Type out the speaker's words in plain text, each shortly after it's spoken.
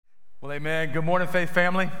Well, amen. Good morning, Faith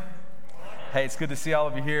family. Hey, it's good to see all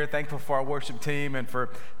of you here. Thankful for our worship team and for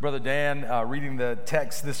Brother Dan reading the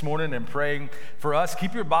text this morning and praying for us.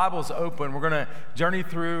 Keep your Bibles open. We're going to journey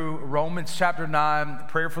through Romans chapter 9.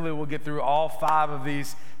 Prayerfully, we'll get through all 5 of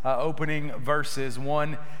these opening verses,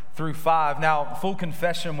 1 through 5. Now, full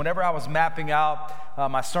confession, whenever I was mapping out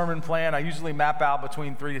my sermon plan, I usually map out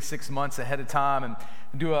between 3 to 6 months ahead of time and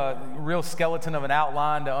do a real skeleton of an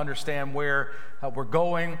outline to understand where we're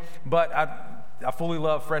going. But I fully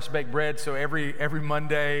love fresh baked bread, so every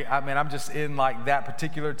Monday, I'm just in like that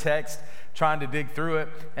particular text, trying to dig through it.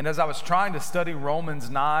 And as I was trying to study Romans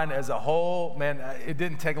 9 as a whole, it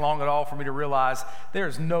didn't take long at all for me to realize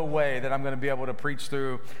there's no way that I'm going to be able to preach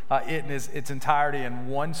through it in its entirety in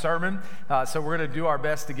one sermon. So we're going to do our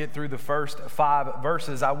best to get through the first 5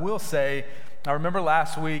 verses. I will say, I remember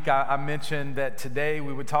last week I mentioned that today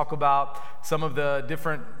we would talk about some of the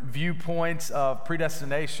different viewpoints of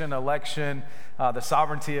predestination, election, the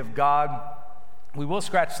sovereignty of God. We will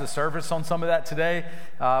scratch the surface on some of that today,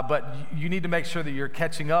 but you need to make sure that you're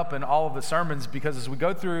catching up in all of the sermons, because as we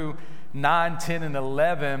go through 9, 10, and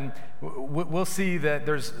 11, we'll see that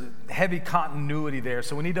there's heavy continuity there.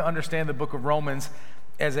 So we need to understand the book of Romans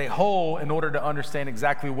as a whole in order to understand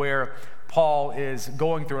exactly where Paul is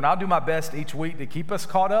going through. And I'll do my best each week to keep us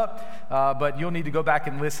caught up, but you'll need to go back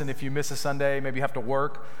and listen if you miss a Sunday. Maybe you have to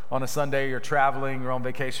work on a Sunday, you're traveling, you're on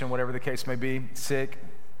vacation, whatever the case may be, sick.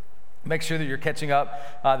 Make sure that you're catching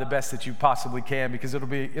up the best that you possibly can, because it'll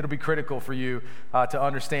be critical for you to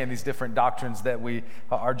understand these different doctrines that we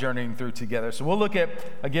are journeying through together. So we'll look at,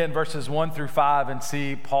 again, verses 1 through 5 and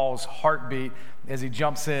see Paul's heartbeat as he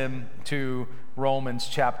jumps in to Romans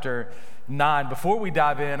chapter 9. Before we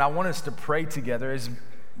dive in, I want us to pray together. As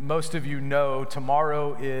most of you know,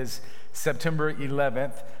 tomorrow is September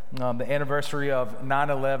 11th, the anniversary of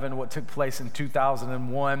 9/11, what took place in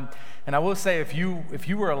 2001. And I will say, if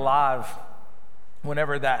you were alive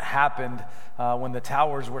whenever that happened, when the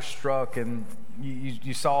towers were struck and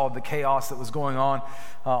you saw the chaos that was going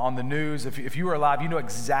on the news, if you were alive, you know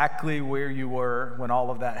exactly where you were when all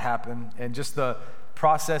of that happened, and just the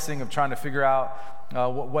processing of trying to figure out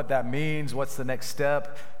what that means, what's the next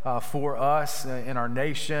step for us in our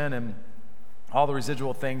nation, and all the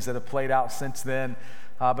residual things that have played out since then.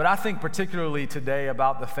 But I think particularly today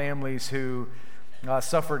about the families who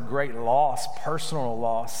suffered great loss, personal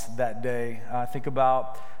loss that day. I think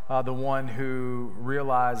about the one who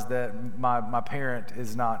realized that my parent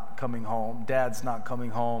is not coming home, dad's not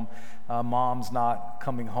coming home, mom's not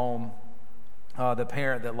coming home. The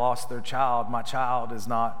parent that lost their child, my child is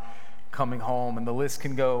not coming home, and the list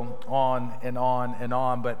can go on and on and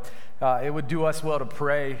on. But it would do us well to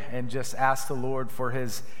pray and just ask the Lord for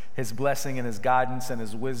his blessing and his guidance and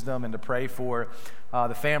his wisdom, and to pray for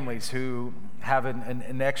the families who have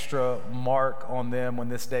an extra mark on them when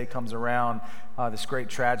this day comes around, this great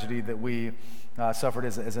tragedy that we suffered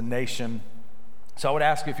as a nation. So I would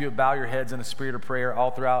ask you if you would bow your heads in a spirit of prayer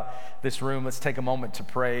all throughout this room. Let's take a moment to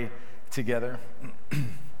pray together.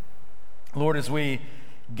 Lord, as we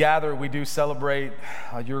gather, we do celebrate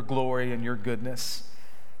your glory and your goodness.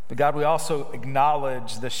 But God, we also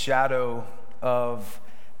acknowledge the shadow of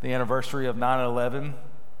the anniversary of 9/11.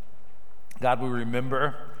 God, we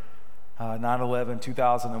remember 9/11,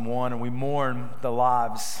 2001, and we mourn the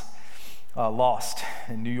lives lost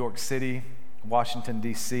in New York City, Washington,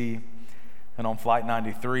 D.C., and on Flight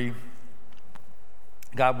 93.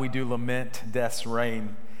 God, we do lament death's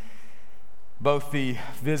reign, both the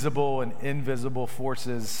visible and invisible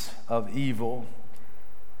forces of evil.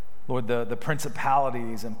 Lord, the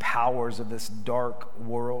principalities and powers of this dark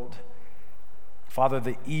world. Father,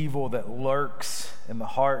 the evil that lurks in the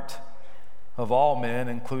heart of all men,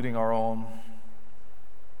 including our own.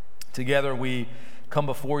 Together we come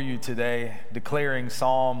before you today declaring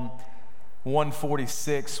Psalm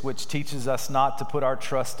 146, which teaches us not to put our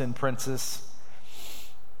trust in princes,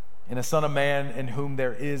 in a son of man in whom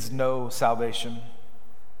there is no salvation.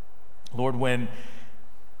 Lord, when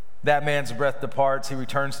that man's breath departs, he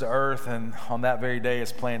returns to earth, and on that very day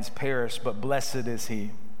his plans perish. But blessed is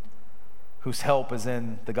he whose help is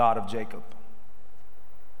in the God of Jacob,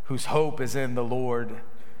 whose hope is in the Lord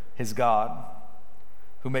his God,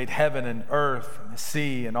 who made heaven and earth and the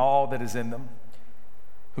sea and all that is in them,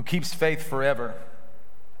 who keeps faith forever,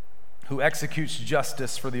 who executes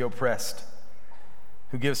justice for the oppressed,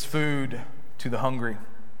 who gives food to the hungry.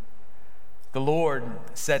 The Lord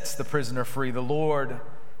sets the prisoner free. The Lord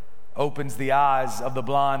opens the eyes of the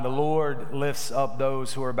blind. The Lord lifts up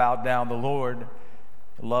those who are bowed down. The Lord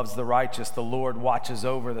loves the righteous. The Lord watches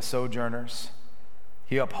over the sojourners.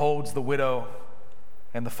 He upholds the widow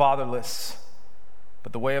and the fatherless.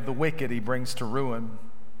 but the way of the wicked he brings to ruin.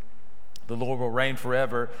 The Lord will reign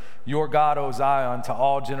forever. Your God, O Zion, to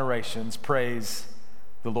all generations. Praise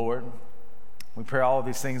the Lord. We pray all of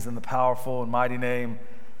these things in the powerful and mighty name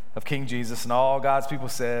of King Jesus. And all God's people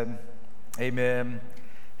said, amen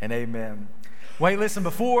and amen. Well, hey, listen,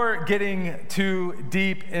 before getting too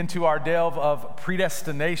deep into our delve of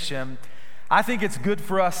predestination, I think it's good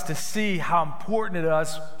for us to see how important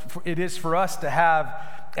it is for us to have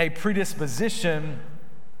a predisposition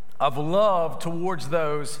of love towards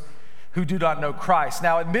those who do not know Christ.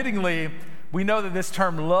 Now, admittingly, we know that this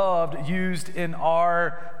term loved used in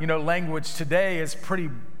our language today is pretty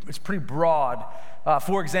broad.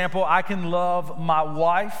 For example, I can love my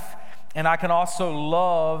wife, and I can also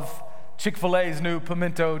love Chick-fil-A's new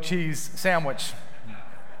pimento cheese sandwich.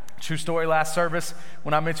 True story, last service,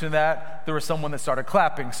 when I mentioned that, there was someone that started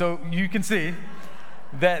clapping. So you can see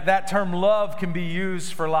that term love can be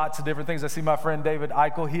used for lots of different things. I see my friend David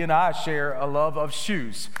Eichel, he and I share a love of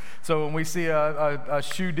shoes. So when we see a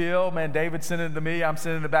shoe deal, man, David sending it to me, I'm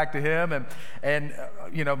sending it back to him, and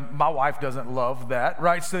my wife doesn't love that,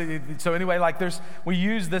 right? So anyway, we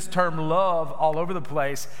use this term love all over the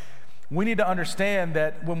place. We need to understand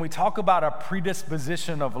that when we talk about a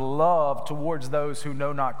predisposition of love towards those who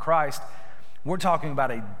know not Christ, we're talking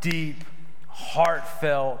about a deep,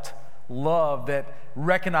 heartfelt love that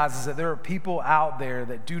recognizes that there are people out there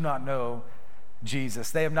that do not know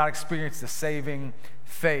Jesus. They have not experienced the saving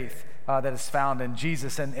faith that is found in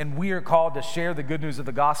Jesus. And we are called to share the good news of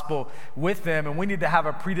the gospel with them. And we need to have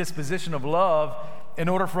a predisposition of love in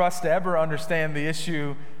order for us to ever understand the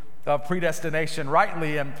issue of predestination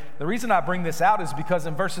rightly. And the reason I bring this out is because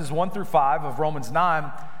in verses 1 through 5 of Romans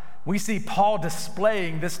 9, we see Paul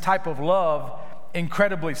displaying this type of love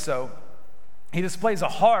incredibly so. He displays a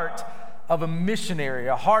heart of a missionary,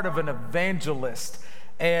 a heart of an evangelist,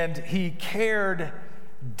 and he cared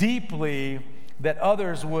deeply that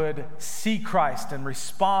others would see Christ and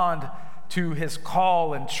respond to his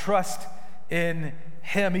call and trust in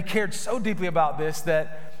him. He cared so deeply about this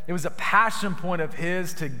that it was a passion point of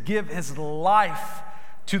his to give his life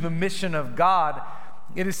to the mission of God.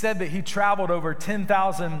 It is said that he traveled over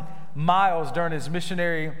 10,000 miles during his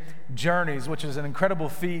missionary journeys, which is an incredible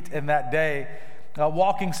feat in that day.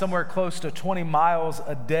 Walking somewhere close to 20 miles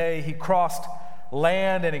a day. He crossed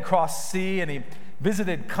land and he crossed sea, and he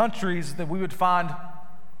visited countries that we would find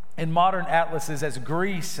in modern atlases as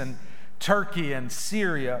Greece and Turkey and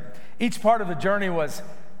Syria. Each part of the journey was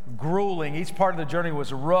grueling. Each part of the journey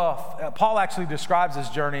was rough. Paul actually describes his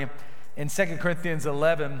journey in 2 Corinthians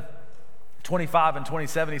 11, 25 and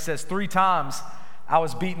 27. He says, 3 times I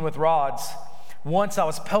was beaten with rods. Once I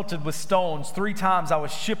was pelted with stones. 3 times I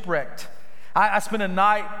was shipwrecked. I spent a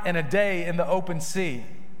night and a day in the open sea.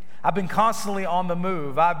 I've been constantly on the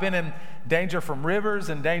move. I've been in danger from rivers,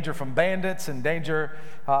 and danger from bandits, and danger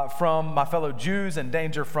from my fellow Jews, and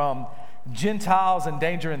danger from Gentiles, and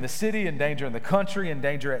danger in the city, and danger in the country, and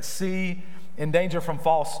danger at sea, and danger from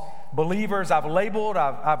false believers. I've labored,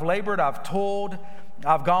 I've toiled,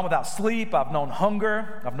 I've gone without sleep, I've known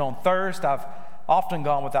hunger, I've known thirst, I've often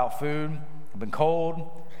gone without food, I've been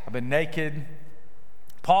cold, I've been naked.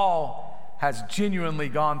 Paul has genuinely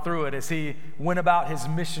gone through it as he went about his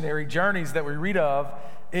missionary journeys that we read of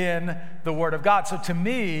in the Word of God. So to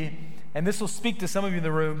me, and this will speak to some of you in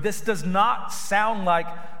the room, this does not sound like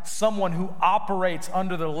someone who operates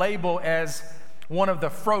under the label as one of the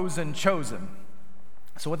frozen chosen.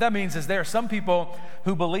 So what that means is there are some people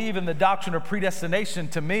who believe in the doctrine of predestination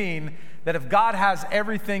to mean that if God has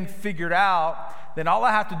everything figured out, then all I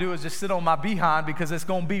have to do is just sit on my behind because it's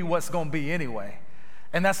going to be what's going to be anyway.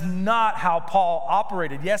 And that's not how Paul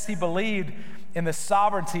operated. Yes, he believed in the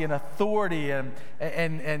sovereignty and authority and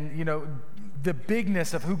the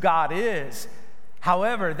bigness of who God is.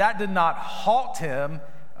 However, that did not halt him.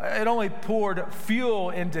 It only poured fuel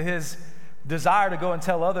into his desire to go and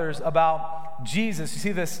tell others about Jesus. You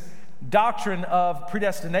see, this doctrine of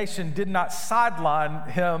predestination did not sideline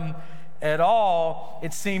him at all.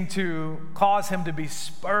 It seemed to cause him to be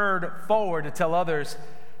spurred forward to tell others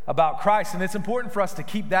about Christ. And it's important for us to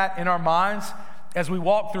keep that in our minds as we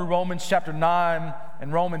walk through Romans chapter 9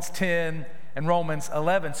 and Romans 10 and Romans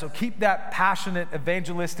 11. So keep that passionate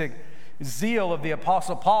evangelistic zeal of the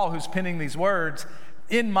Apostle Paul, who's penning these words,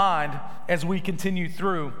 in mind as we continue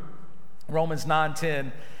through Romans 9,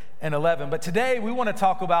 10, and 11. But today we want to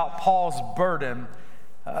talk about Paul's burden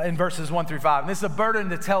in verses 1 through 5. And this is a burden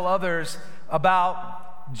to tell others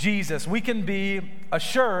about Jesus. We can be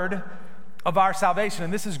assured of our salvation.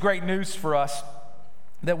 And this is great news for us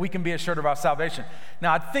that we can be assured of our salvation.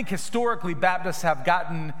 Now, I think historically Baptists have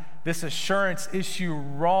gotten this assurance issue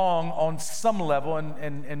wrong on some level,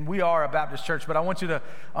 and we are a Baptist church, but I want you to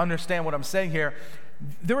understand what I'm saying here.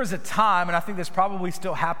 There was a time, and I think this probably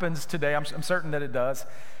still happens today, I'm certain that it does,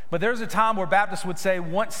 but there's a time where Baptists would say,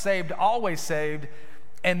 once saved, always saved,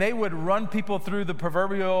 and they would run people through the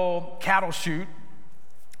proverbial cattle chute,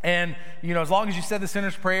 and as long as you said the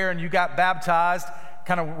sinner's prayer and you got baptized,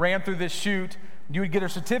 kind of ran through this chute, you would get a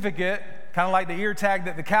certificate, kind of like the ear tag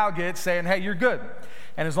that the cow gets, saying, hey, you're good.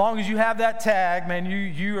 And as long as you have that tag, man,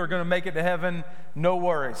 you are going to make it to heaven, no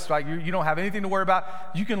worries. Like you don't have anything to worry about.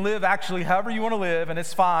 You can live actually however you want to live, and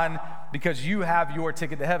it's fine because you have your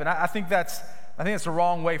ticket to heaven. I think that's the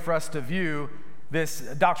wrong way for us to view this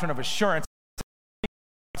doctrine of assurance.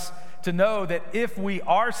 To know that if we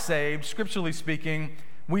are saved, scripturally speaking,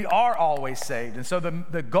 we are always saved. And so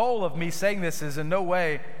the goal of me saying this is in no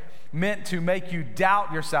way meant to make you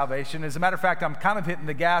doubt your salvation. As a matter of fact, I'm kind of hitting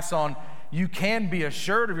the gas on you can be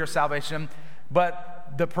assured of your salvation,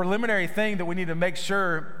 but the preliminary thing that we need to make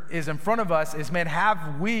sure is in front of us is, man,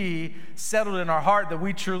 have we settled in our heart that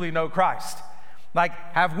we truly know Christ? Like,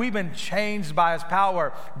 have we been changed by his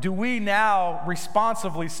power? Do we now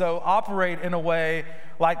responsibly so operate in a way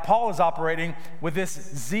like Paul is operating with this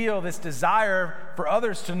zeal, this desire for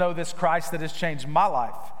others to know this Christ that has changed my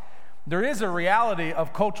life? There is a reality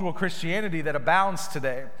of cultural Christianity that abounds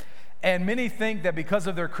today. And many think that because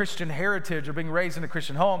of their Christian heritage or being raised in a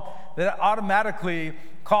Christian home, that it automatically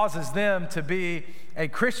causes them to be a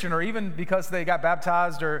Christian, or even because they got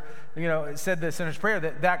baptized or said the sinner's prayer,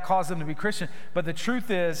 that caused them to be Christian. But the truth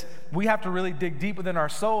is, we have to really dig deep within our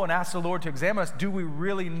soul and ask the Lord to examine us. Do we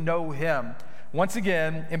really know him? Once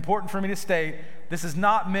again, important for me to state, this is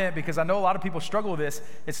not meant, because I know a lot of people struggle with this,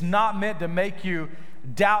 it's not meant to make you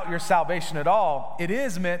doubt your salvation at all. It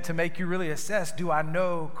is meant to make you really assess, do I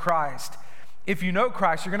know Christ? If you know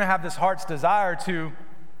Christ, you're going to have this heart's desire to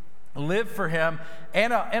live for him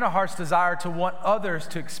and a heart's desire to want others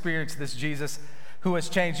to experience this Jesus who has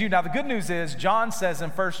changed you. Now, the good news is, John says in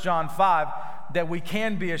 1 John 5 that we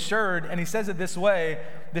can be assured, and he says it this way,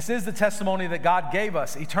 this is the testimony that God gave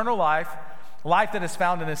us, eternal life that is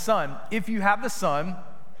found in his Son. If you have the Son,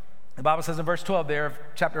 the Bible says in verse 12 there of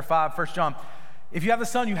chapter 5, 1 John, if you have the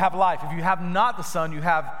Son, you have life. If you have not the Son, you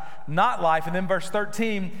have not life. And then verse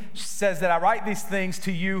 13 says that I write these things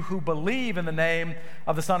to you who believe in the name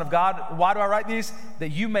of the Son of God. Why do I write these? That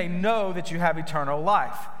you may know that you have eternal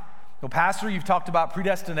life. Well, Pastor, you've talked about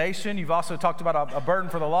predestination. You've also talked about a burden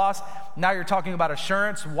for the lost. Now you're talking about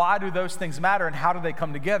assurance. Why do those things matter, and how do they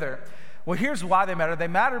come together? Well, here's why they matter. They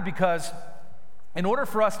matter because in order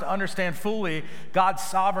for us to understand fully God's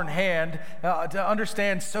sovereign hand, to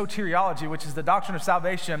understand soteriology, which is the doctrine of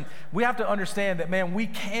salvation, we have to understand that, man, we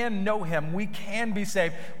can know him. We can be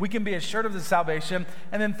saved. We can be assured of the salvation.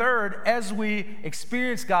 And then third, as we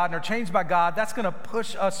experience God and are changed by God, that's going to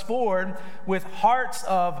push us forward with hearts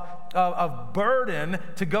of burden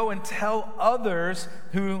to go and tell others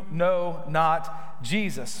who know not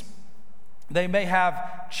Jesus. They may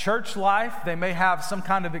have church life. They may have some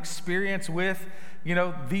kind of experience with,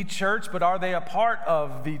 the church, but are they a part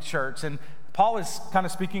of the church? And Paul is kind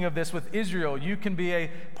of speaking of this with Israel. You can be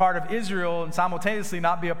a part of Israel and simultaneously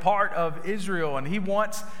not be a part of Israel. And he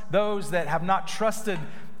wants those that have not trusted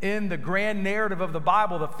in the grand narrative of the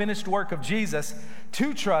Bible, the finished work of Jesus,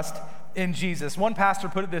 to trust in Jesus. One pastor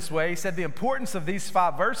put it this way. He said, the importance of these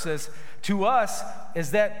 5 verses to us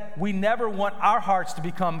is that we never want our hearts to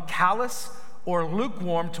become callous or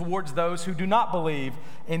lukewarm towards those who do not believe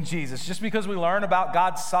in Jesus. Just because we learn about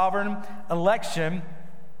God's sovereign election,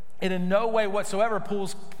 it in no way whatsoever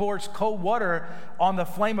pours cold water on the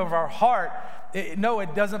flame of our heart.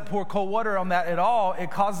 It doesn't pour cold water on that at all.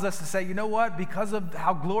 It causes us to say, you know what? Because of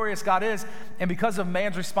how glorious God is, and because of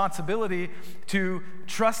man's responsibility to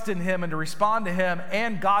trust in him and to respond to him,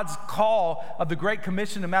 and God's call of the Great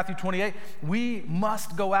Commission in Matthew 28, we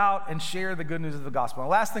must go out and share the good news of the gospel. And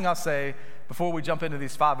the last thing I'll say before we jump into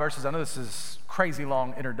these 5 verses, I know this is a crazy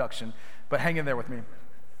long introduction, but hang in there with me.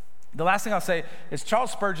 The last thing I'll say is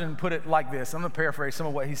Charles Spurgeon put it like this. I'm going to paraphrase some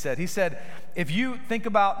of what he said. He said, if you think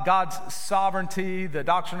about God's sovereignty, the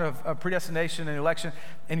doctrine of predestination and election,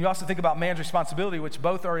 and you also think about man's responsibility, which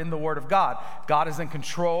both are in the Word of God. God is in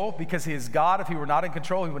control because he is God. If he were not in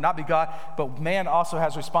control, he would not be God. But man also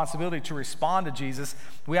has responsibility to respond to Jesus.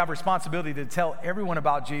 We have responsibility to tell everyone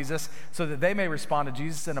about Jesus so that they may respond to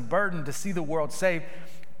Jesus, and a burden to see the world saved.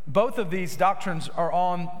 Both of these doctrines are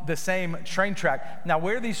on the same train track. Now,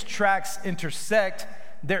 where these tracks intersect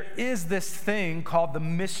there is this thing called the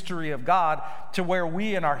mystery of God, to where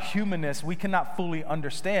we in our humanness, we cannot fully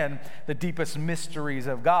understand the deepest mysteries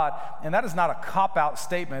of God. And that is not a cop-out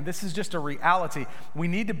statement. This is just a reality. We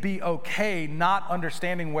need to be okay not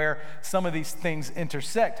understanding where some of these things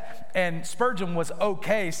intersect. And Spurgeon was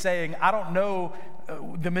okay saying, I don't know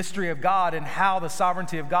the mystery of God and how the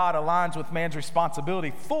sovereignty of God aligns with man's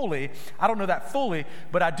responsibility fully. I don't know that fully,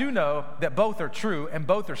 but I do know that both are true and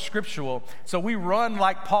both are scriptural. So we run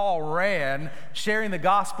like Paul ran, sharing the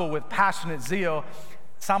gospel with passionate zeal,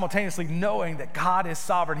 simultaneously knowing that God is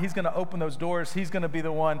sovereign. He's going to open those doors. He's going to be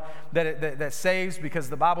the one that saves, because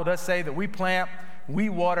the Bible does say that we plant, we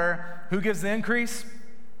water. Who gives the increase?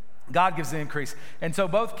 God gives the increase. And so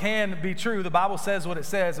both can be true. The Bible says what it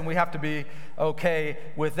says, and we have to be okay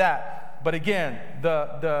with that. But again,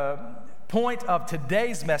 the point of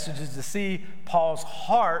today's message is to see Paul's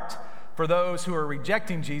heart for those who are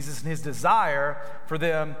rejecting Jesus and his desire for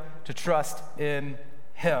them to trust in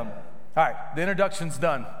him. All right, the introduction's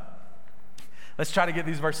done. Let's try to get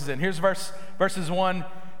these verses in. Here's verses 1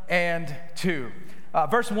 and 2.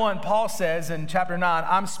 Verse 1, Paul says in chapter 9,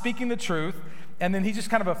 I'm speaking the truth. And then he just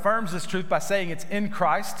kind of affirms this truth by saying it's in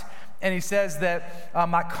Christ. And he says that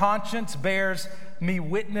my conscience bears me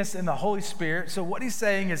witness in the Holy Spirit. So what he's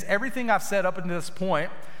saying is everything I've said up until this point,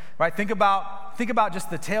 right? Think about just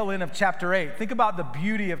the tail end of chapter 8. Think about the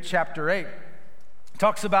beauty of chapter 8.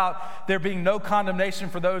 Talks about there being no condemnation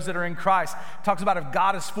for those that are in Christ. Talks about if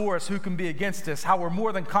God is for us, who can be against us? How we're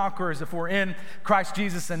more than conquerors if we're in Christ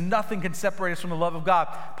Jesus, and nothing can separate us from the love of God.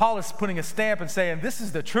 Paul is putting a stamp and saying, this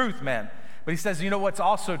is the truth, man. But he says, you know what's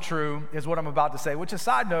also true is what I'm about to say, which, a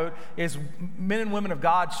side note, is men and women of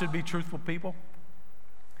God should be truthful people.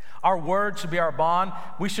 Our word should be our bond.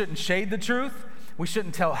 We shouldn't shade the truth. We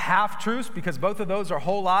shouldn't tell half-truths, because both of those are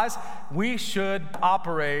whole lies. We should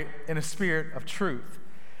operate in a spirit of truth.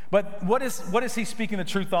 But what is he speaking the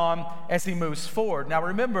truth on as he moves forward? Now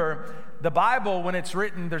remember, the Bible, when it's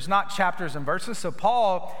written, there's not chapters and verses. So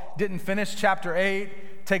Paul didn't finish chapter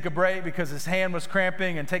 8, take a break because his hand was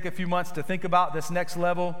cramping, and take a few months to think about this next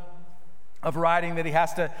level of writing that he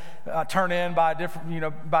has to turn in by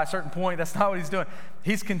a certain point. That's not what he's doing.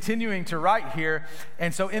 He's continuing to write here.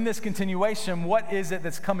 And so in this continuation, what is it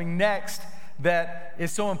that's coming next that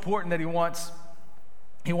is so important that he wants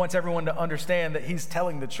everyone to understand that he's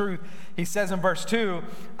telling the truth? He says in verse 2,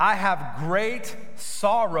 I have great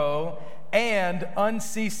sorrow and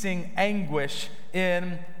unceasing anguish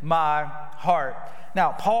in my heart.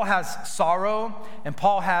 Now, Paul has sorrow and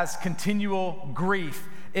Paul has continual grief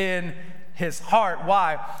in his heart.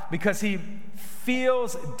 Why? Because he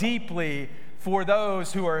feels deeply for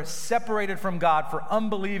those who are separated from God, for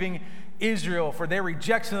unbelieving Israel, for their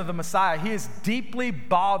rejection of the Messiah. He is deeply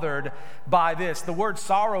bothered by this. The word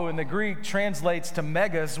sorrow in the Greek translates to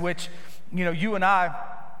megas, which, you and I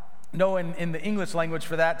know in the English language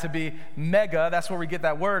for that to be mega. That's where we get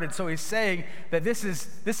that word. And so he's saying that this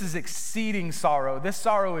is exceeding sorrow. This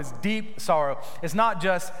sorrow is deep sorrow. It's not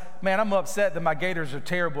just, man, I'm upset that my Gators are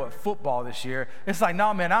terrible at football this year. It's like,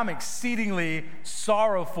 no, man, I'm exceedingly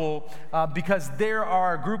sorrowful because there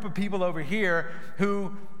are a group of people over here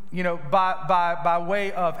who, by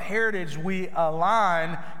way of heritage, we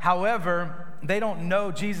align. However, they don't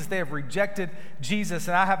know Jesus. They have rejected Jesus.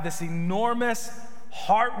 And I have this enormous,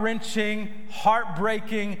 heart-wrenching,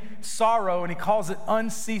 heartbreaking sorrow, and he calls it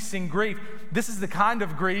unceasing grief. This is the kind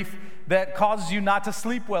of grief that causes you not to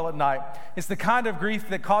sleep well at night. It's the kind of grief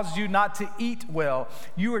that causes you not to eat well.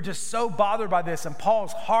 You are just so bothered by this, and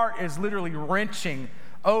Paul's heart is literally wrenching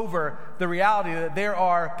over the reality that there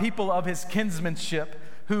are people of his kinsmanship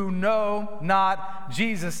who know not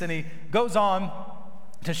Jesus. And he goes on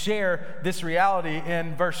to share this reality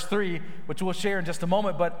in verse 3, which we'll share in just a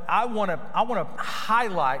moment. But I want to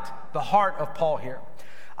highlight the heart of Paul here.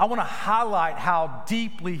 I want to highlight how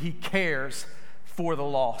deeply he cares for the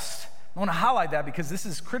lost. I want to highlight that because this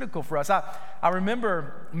is critical for us. I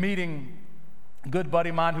remember meeting a good buddy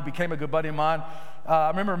of mine who became a good buddy of mine. I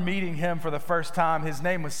remember meeting him for the first time. His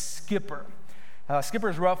name was Skipper. Skipper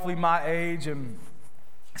is roughly my age, and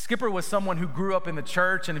Skipper was someone who grew up in the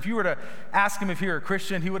church, and if you were to ask him if he were a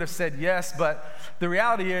Christian, he would have said yes, but the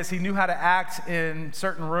reality is he knew how to act in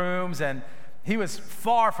certain rooms, and he was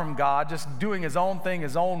far from God, just doing his own thing,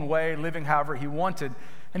 his own way, living however he wanted.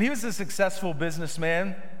 And he was a successful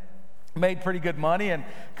businessman, made pretty good money, and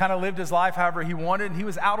kind of lived his life however he wanted. And he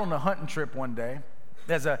was out on a hunting trip one day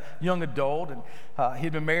as a young adult, and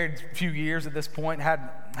he'd been married a few years at this point, had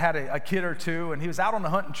a kid or two, and he was out on a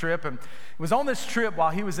hunting trip. And it was on this trip while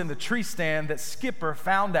he was in the tree stand that Skipper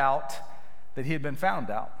found out that he had been found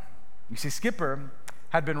out. You see, Skipper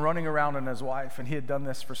had been running around on his wife, and he had done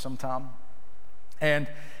this for some time. And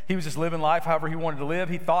he was just living life however he wanted to live.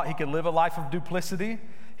 He thought he could live a life of duplicity.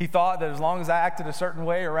 He thought that as long as I acted a certain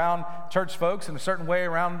way around church folks and a certain way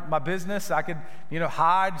around my business, I could,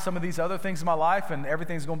 hide some of these other things in my life and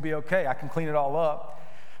everything's going to be okay. I can clean it all up.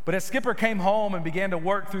 But as Skipper came home and began to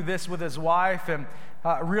work through this with his wife and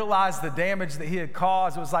realized the damage that he had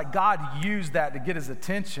caused, it was like God used that to get his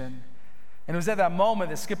attention. And it was at that moment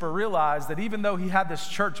that Skipper realized that even though he had this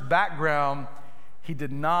church background, he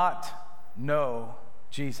did not know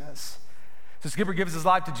Jesus. So Skipper gives his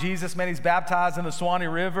life to Jesus. Man, he's baptized in the Swanee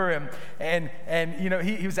River, and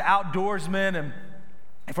he was an outdoorsman.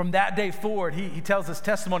 And from that day forward, he tells his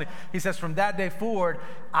testimony. He says, from that day forward,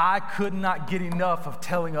 I could not get enough of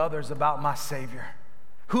telling others about my Savior.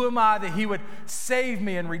 Who am I that he would save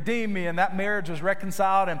me and redeem me? And that marriage was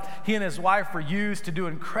reconciled, and he and his wife were used to do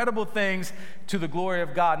incredible things to the glory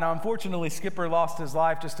of God. Now, unfortunately, Skipper lost his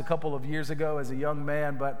life just a couple of years ago as a young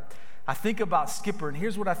man, but I think about Skipper, and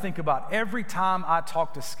here's what I think about every time I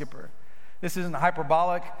talk to Skipper. This isn't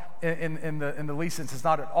hyperbolic in the least sense. It's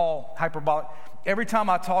not at all hyperbolic. Every time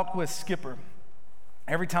I talked with Skipper,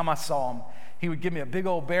 every time I saw him, he would give me a big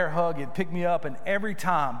old bear hug. He'd pick me up, and every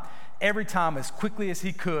time, as quickly as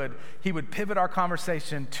he could, he would pivot our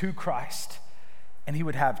conversation to Christ, and he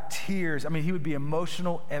would have tears. I mean, he would be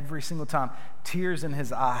emotional every single time, tears in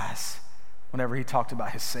his eyes whenever he talked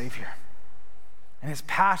about his Savior. And his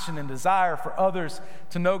passion and desire for others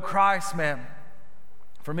to know Christ, man.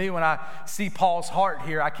 For me, when I see Paul's heart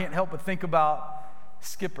here, I can't help but think about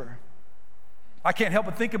Skipper. I can't help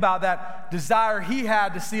but think about that desire he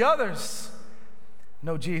had to see others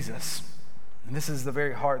know Jesus. And this is the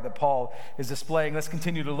very heart that Paul is displaying. Let's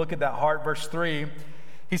continue to look at that heart. Verse 3,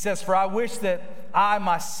 he says, for I wish that I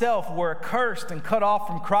myself were accursed and cut off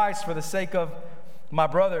from Christ for the sake of my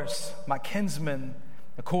brothers, my kinsmen,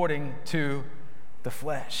 according to the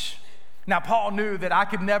flesh. Now, Paul knew that I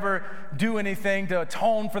could never do anything to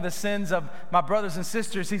atone for the sins of my brothers and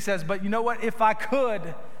sisters. He says, but you know what? If I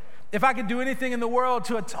could do anything in the world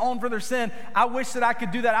to atone for their sin, I wish that I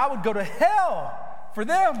could do that. I would go to hell for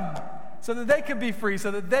them so that they could be free,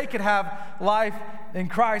 so that they could have life in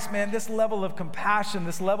Christ. Man, this level of compassion,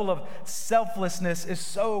 this level of selflessness is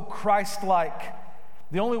so Christ-like.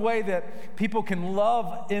 The only way that people can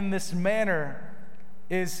love in this manner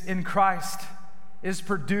is in Christ, is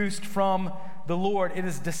produced from the Lord. It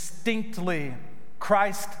is distinctly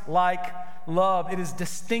Christ-like love. It is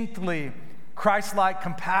distinctly Christ-like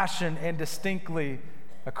compassion and distinctly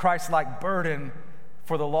a Christ-like burden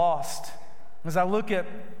for the lost. As I look at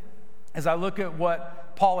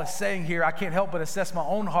what Paul is saying here, I can't help but assess my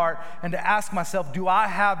own heart and to ask myself, do I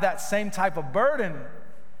have that same type of burden?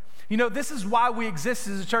 This is why we exist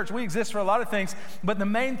as a church. We exist for a lot of things, but the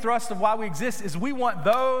main thrust of why we exist is we want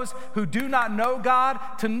those who do not know God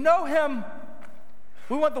to know Him.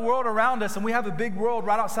 We want the world around us, and we have a big world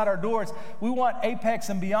right outside our doors. We want Apex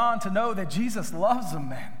and beyond to know that Jesus loves them,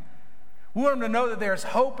 man. We want them to know that there's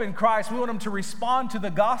hope in Christ. We want them to respond to the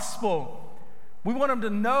gospel. We want them to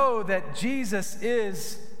know that Jesus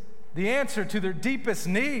is the answer to their deepest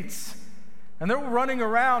needs. And they're running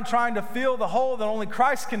around trying to fill the hole that only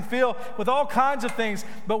Christ can fill with all kinds of things.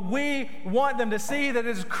 But we want them to see that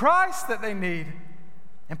it is Christ that they need.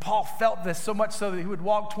 And Paul felt this so much so that he would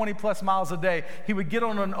walk 20 plus miles a day. He would get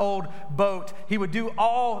on an old boat. He would do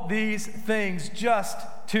all these things just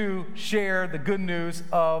to share the good news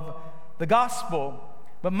of the gospel.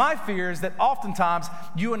 But my fear is that oftentimes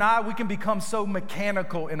you and I, we can become so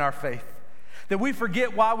mechanical in our faith that we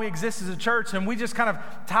forget why we exist as a church, and we just kind of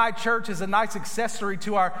tie church as a nice accessory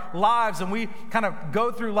to our lives, and we kind of go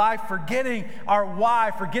through life forgetting our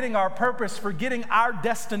why, forgetting our purpose, forgetting our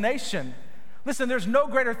destination. Listen, there's no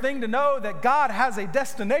greater thing to know that God has a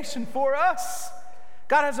destination for us.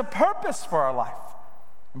 God has a purpose for our life.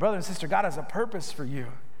 And brother and sister, God has a purpose for you.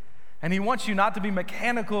 And He wants you not to be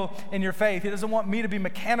mechanical in your faith. He doesn't want me to be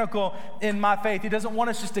mechanical in my faith. He doesn't want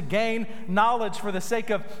us just to gain knowledge for the sake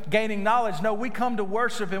of gaining knowledge. No, we come to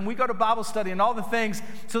worship and we go to Bible study and all the things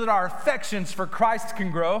so that our affections for Christ can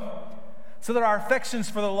grow, so that our affections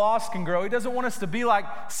for the lost can grow. He doesn't want us to be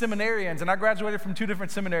like seminarians. And I graduated from 2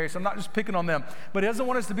 different seminaries, so I'm not just picking on them. But He doesn't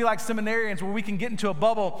want us to be like seminarians where we can get into a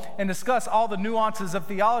bubble and discuss all the nuances of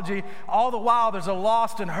theology. All the while, there's a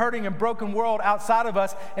lost and hurting and broken world outside of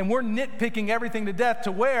us, and we're nitpicking everything to death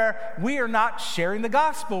to where we are not sharing the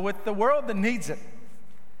gospel with the world that needs it.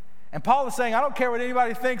 And Paul is saying, I don't care what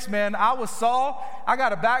anybody thinks, man. I was Saul. I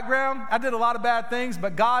got a background. I did a lot of bad things,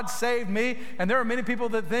 but God saved me. And there are many people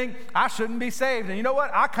that think I shouldn't be saved. And you know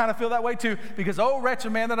what? I kind of feel that way too, because oh,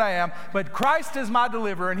 wretched man that I am. But Christ is my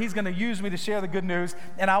deliverer, and he's going to use me to share the good news.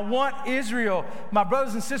 And I want Israel, my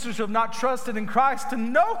brothers and sisters who have not trusted in Christ, to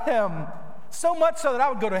know him so much so that I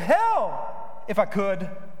would go to hell if I could.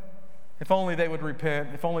 If only they would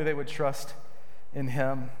repent. If only they would trust in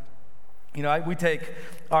him. You know, we take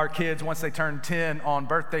our kids once they turn 10 on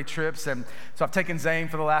birthday trips, and so I've taken Zane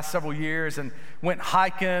for the last several years and went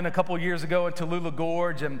hiking a couple of years ago in Tallulah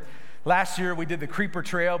Gorge, and last year we did the Creeper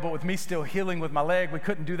Trail, but with me still healing with my leg, we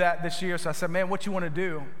couldn't do that this year, so I said, man, what you want to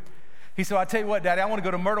do? He said, I tell you what, Daddy, I want to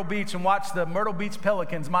go to Myrtle Beach and watch the Myrtle Beach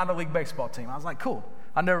Pelicans minor league baseball team. I was like, cool,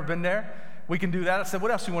 I've never been there. We can do that. I said,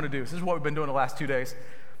 what else you want to do? This is what we've been doing the last 2 days.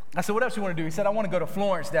 I said, what else you want to do? He said, I want to go to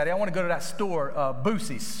Florence, Daddy. I want to go to that store,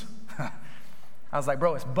 Boosie's. I was like,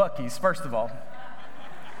 bro, it's Buc-ee's, first of all.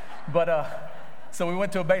 But, so we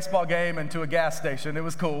went to a baseball game and to a gas station. It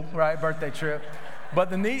was cool, right? Birthday trip. But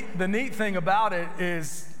the neat thing about it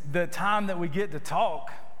is the time that we get to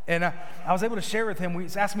talk. And I was able to share with him.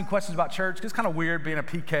 He's asking me questions about church. It's kind of weird being a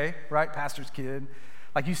PK, right? Pastor's kid.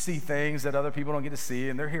 Like you see things that other people don't get to see,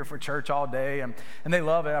 and they're here for church all day, and they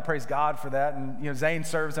love it. I praise God for that. And you know, Zane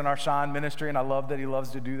serves in our Shine ministry, and I love that he loves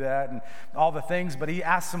to do that and all the things. But he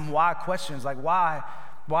asks some why questions, like why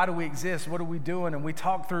do we exist? What are we doing? And we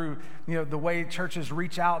talk through, you know, the way churches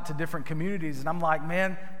reach out to different communities. And I'm like,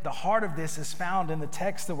 man, the heart of this is found in the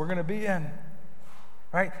text that we're going to be in.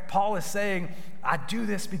 Right? Paul is saying, I do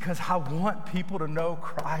this because I want people to know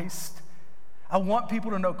Christ. I want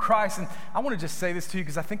people to know Christ. And I want to just say this to you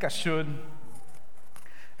because I think I should.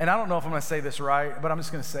 And I don't know if I'm going to say this right, but I'm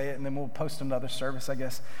just going to say it, and then we'll post another service, I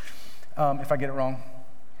guess, if I get it wrong.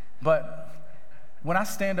 But when I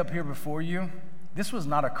stand up here before you, this was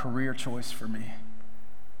not a career choice for me.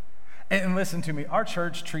 And listen to me, our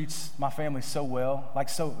church treats my family so well, like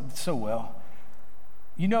so well.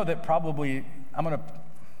 You know that probably, I'm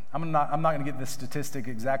not going to get this statistic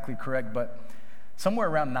exactly correct, but somewhere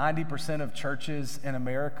around 90% of churches in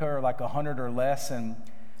America are like 100 or less, and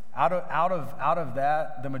out of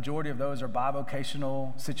that, the majority of those are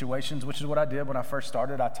bivocational situations, which is what I did when I first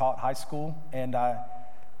started. I taught high school, and I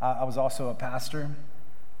was also a pastor.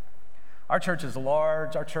 Our church is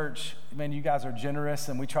large. Our church, man, you guys are generous,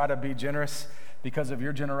 and we try to be generous because of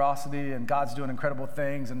your generosity, and God's doing incredible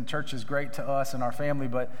things, and church is great to us and our family,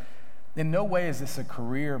 but in no way is this a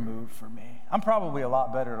career move for me. I'm probably a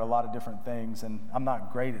lot better at a lot of different things, and I'm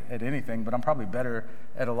not great at anything, but I'm probably better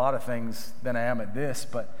at a lot of things than I am at this.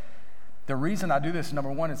 But the reason I do this,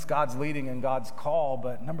 number one, it's God's leading and God's call,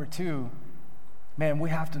 but number two, man, we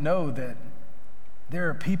have to know that there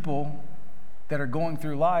are people that are going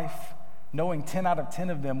through life knowing 10 out of 10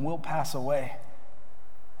 of them will pass away.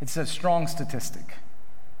 It's a strong statistic.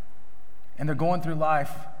 And they're going through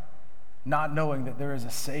life not knowing that there is a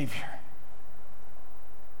Savior,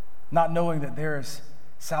 not knowing that there is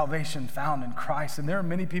salvation found in Christ. And there are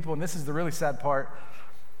many people, and this is the really sad part,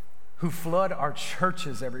 who flood our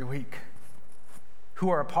churches every week, who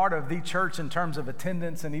are a part of the church in terms of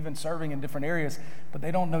attendance and even serving in different areas, but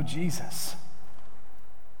they don't know Jesus.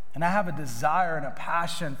 And I have a desire and a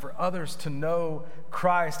passion for others to know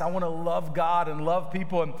Christ. I want to love God and love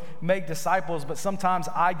people and make disciples, but sometimes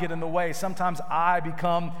I get in the way. Sometimes I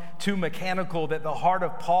become too mechanical, that the heart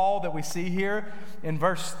of Paul that we see here in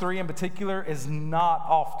verse 3 in particular is not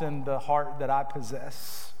often the heart that I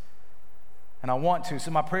possess. And I want to.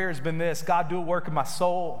 So my prayer has been this: God, do a work in my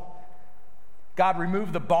soul. God,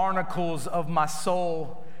 remove the barnacles of my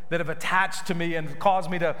soul that have attached to me and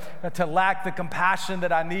caused me to lack the compassion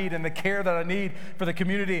that I need and the care that I need for the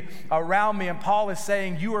community around me. And Paul is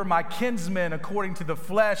saying, you are my kinsmen according to the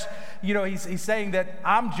flesh. You know, he's saying that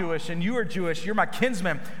I'm Jewish and you are Jewish. You're my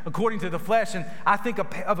kinsmen according to the flesh. And I think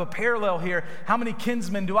of a parallel here. How many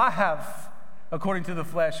kinsmen do I have according to the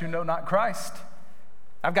flesh who know not Christ?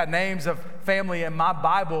 I've got names of family in my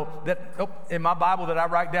Bible that I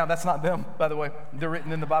write down. That's not them, by the way. They're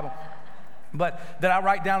written in the Bible. But that I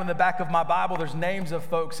write down in the back of my Bible, there's names of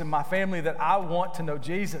folks in my family that I want to know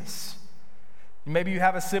Jesus. Maybe you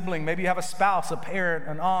have a sibling, maybe you have a spouse, a parent,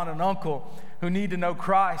 an aunt, an uncle who need to know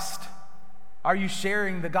Christ. Are you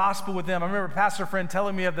sharing the gospel with them? I remember a pastor friend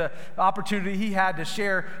telling me of the opportunity he had to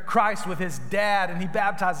share Christ with his dad, and he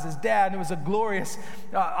baptized his dad, and it was a glorious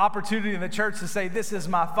opportunity in the church to say, this is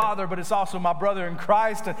my father, but it's also my brother in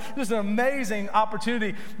Christ. And it was an amazing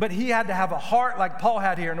opportunity, but he had to have a heart like Paul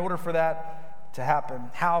had here in order for that to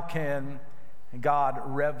happen. How can God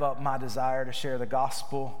rev up my desire to share the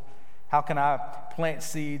gospel? How can I plant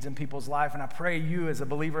seeds in people's life? And I pray you, as a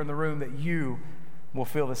believer in the room, that you will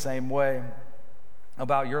feel the same way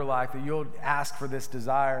about your life, that you'll ask for this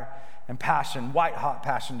desire and passion, white-hot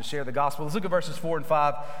passion to share the gospel. Let's look at verses 4 and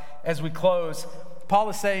 5 as we close. Paul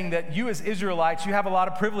is saying that you as Israelites, you have a lot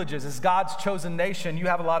of privileges. As God's chosen nation, you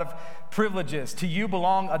have a lot of privileges. To you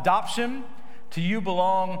belong adoption. To you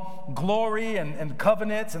belong glory and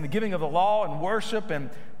covenants and the giving of the law and worship and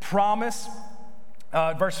promise.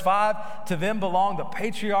 Verse 5, to them belong the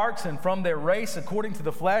patriarchs, and from their race, according to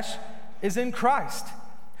the flesh, is in Christ,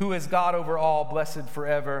 who is God over all, blessed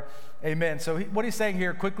forever. Amen. So what he's saying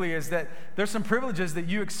here quickly is that there's some privileges that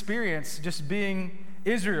you experience just being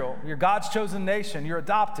Israel. You're God's chosen nation. You're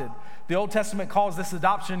adopted. The Old Testament calls this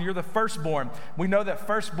adoption, you're the firstborn. We know that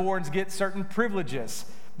firstborns get certain privileges.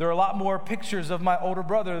 There are a lot more pictures of my older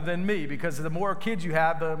brother than me, because the more kids you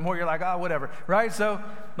have, the more you're like, whatever, right? So,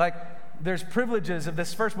 there's privileges of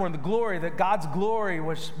this firstborn, the glory, that God's glory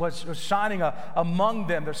was shining among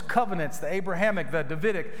them. There's covenants, the Abrahamic, the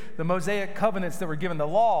Davidic, the Mosaic covenants that were given. The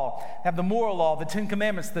law, have the moral law, the 10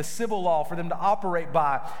 Commandments, the civil law for them to operate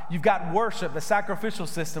by. You've got worship, the sacrificial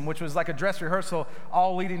system, which was like a dress rehearsal,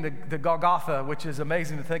 all leading to Golgotha, which is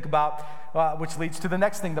amazing to think about, which leads to the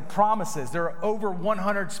next thing, the promises. There are over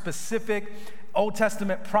 100 specific Old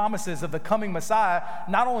Testament promises of the coming Messiah.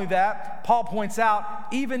 Not only that, Paul points out,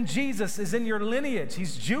 even Jesus is in your lineage.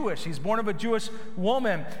 He's Jewish. He's born of a Jewish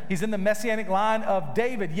woman. He's in the messianic line of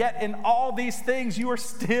David. Yet in all these things, you are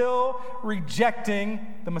still rejecting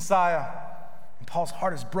the Messiah. And Paul's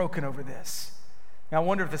heart is broken over this. Now, I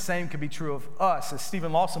wonder if the same could be true of us. As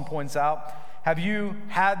Stephen Lawson points out, have you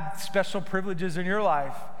had special privileges in your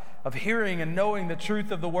life of hearing and knowing the truth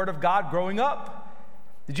of the Word of God growing up?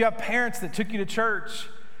 Did you have parents that took you to church?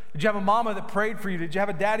 Did you have a mama that prayed for you? Did you have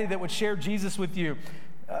a daddy that would share Jesus with you?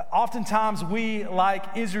 Oftentimes we, like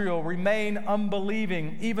Israel, remain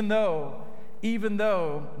unbelieving, even though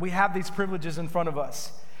we have these privileges in front of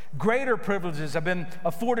us. Greater privileges have been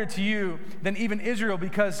afforded to you than even Israel,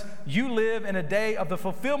 because you live in a day of the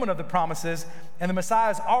fulfillment of the promises, and the Messiah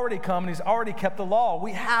has already come and he's already kept the law.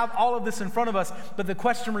 We have all of this in front of us, but the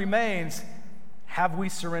question remains, have we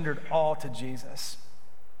surrendered all to Jesus?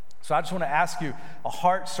 So I just want to ask you a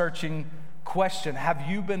heart-searching question. Have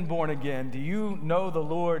you been born again? Do you know the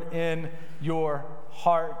Lord in your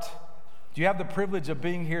heart? Do you have the privilege of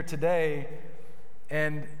being here today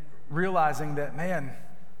and realizing that, man,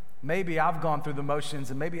 maybe I've gone through the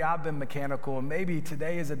motions and maybe I've been mechanical, and maybe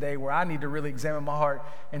today is a day where I need to really examine my heart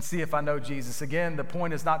and see if I know Jesus? Again, the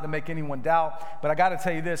point is not to make anyone doubt, but I got to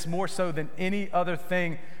tell you this, more so than any other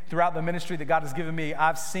thing throughout the ministry that God has given me,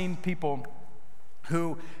 I've seen people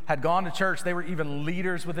who had gone to church, they were even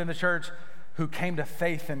leaders within the church, who came to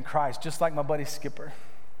faith in Christ, just like my buddy Skipper.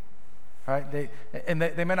 Right?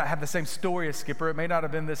 They may not have the same story as Skipper. It may not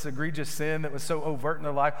have been this egregious sin that was so overt in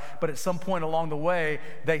their life, but at some point along the way,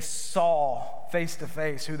 they saw face to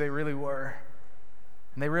face who they really were.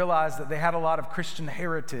 And they realized that they had a lot of Christian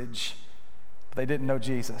heritage, but they didn't know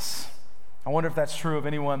Jesus. I wonder if that's true of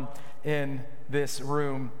anyone in this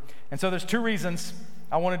room. And so there's two reasons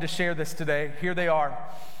I wanted to share this today. Here they are.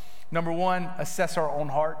 Number one, assess our own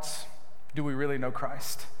hearts. Do we really know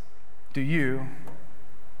Christ? Do you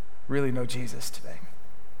really know Jesus today?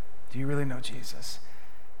 Do you really know Jesus?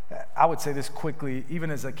 I would say this quickly.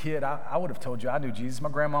 Even as a kid, I would have told you I knew Jesus. My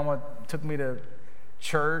grandmama took me to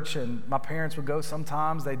church, and my parents would go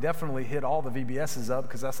sometimes. They definitely hit all the VBSs up,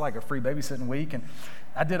 because that's like a free babysitting week. And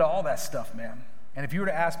I did all that stuff, man. And if you were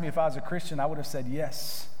to ask me if I was a Christian, I would have said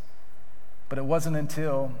yes. But it wasn't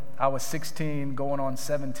until I was 16, going on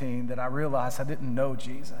 17, that I realized I didn't know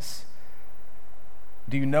Jesus.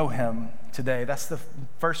 Do you know him today? That's the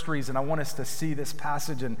first reason I want us to see this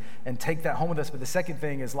passage and take that home with us. But the second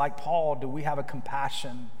thing is, like Paul, do we have a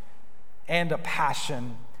compassion and a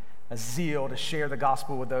passion, a zeal to share the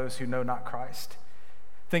gospel with those who know not Christ?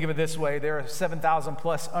 Think of it this way. There are 7,000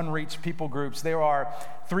 plus unreached people groups. There are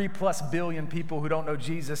 3+ billion people who don't know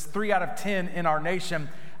Jesus. 3 out of 10 in our nation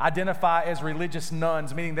identify as religious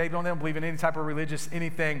nuns, meaning they don't believe in any type of religious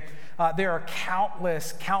anything. There are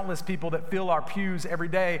countless people that fill our pews every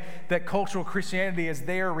day that cultural Christianity is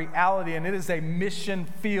their reality, and it is a mission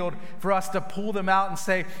field for us to pull them out and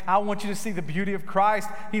say, I want you to see the beauty of Christ.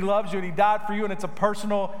 He loves you and he died for you, and it's a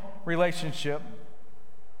personal relationship.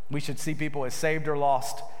 We should see people as saved or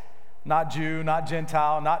lost, not Jew, not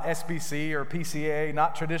Gentile, not SBC or PCA,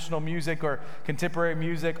 not traditional music or contemporary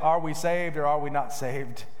music. Are we saved or are we not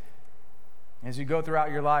saved? As you go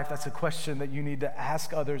throughout your life, that's a question that you need to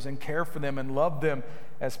ask others and care for them and love them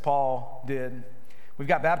as Paul did. We've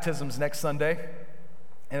got baptisms next Sunday.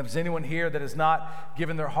 And if there's anyone here that has not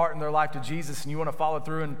given their heart and their life to Jesus and you want to follow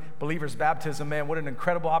through in believer's baptism, man, what an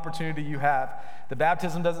incredible opportunity you have. The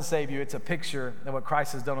baptism doesn't save you. It's a picture of what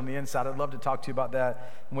Christ has done on the inside. I'd love to talk to you about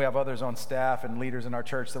that. And we have others on staff and leaders in our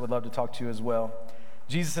church that would love to talk to you as well.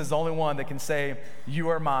 Jesus is the only one that can say, you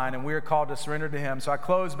are mine, and we are called to surrender to him. So I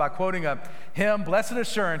close by quoting a hymn, Blessed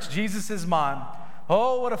Assurance, Jesus is mine.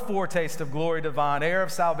 Oh, what a foretaste of glory divine, heir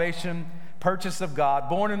of salvation, purchase of God,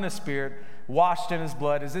 born in the Spirit, washed in his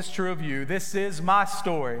blood. Is this true of you? This is my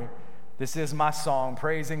story. This is my song,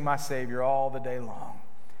 praising my Savior all the day long.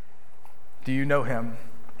 Do you know him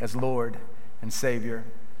as Lord and Savior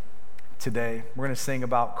today? We're going to sing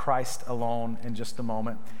about Christ alone in just a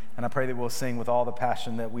moment. And I pray that we'll sing with all the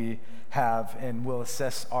passion that we have, and we'll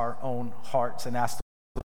assess our own hearts and ask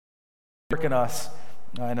the Lord to work in us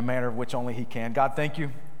in a manner of which only he can. God, thank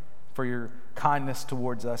you for your kindness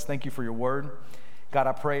towards us. Thank you for your word. God,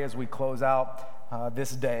 I pray as we close out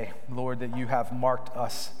this day, Lord, that you have marked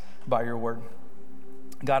us by your word.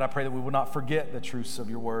 God, I pray that we will not forget the truths of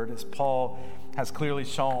your word, as Paul has clearly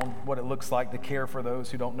shown what it looks like to care for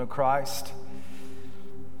those who don't know Christ.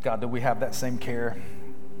 God, that we have that same care.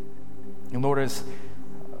 And Lord, as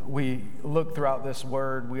we look throughout this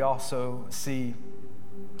word, we also see,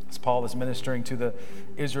 as Paul is ministering to the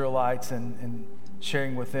Israelites and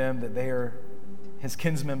sharing with them that they are his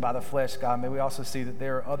kinsmen by the flesh, God, may we also see that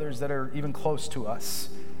there are others that are even close to us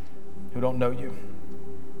who don't know you.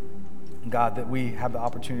 God, that we have the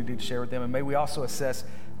opportunity to share with them. And may we also assess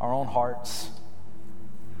our own hearts.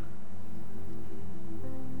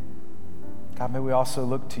 God, may we also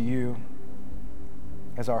look to you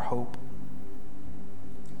as our hope.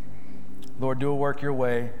 Lord, do a work your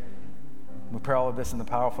way. We pray all of this in the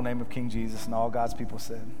powerful name of King Jesus, and all God's people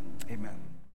said, amen.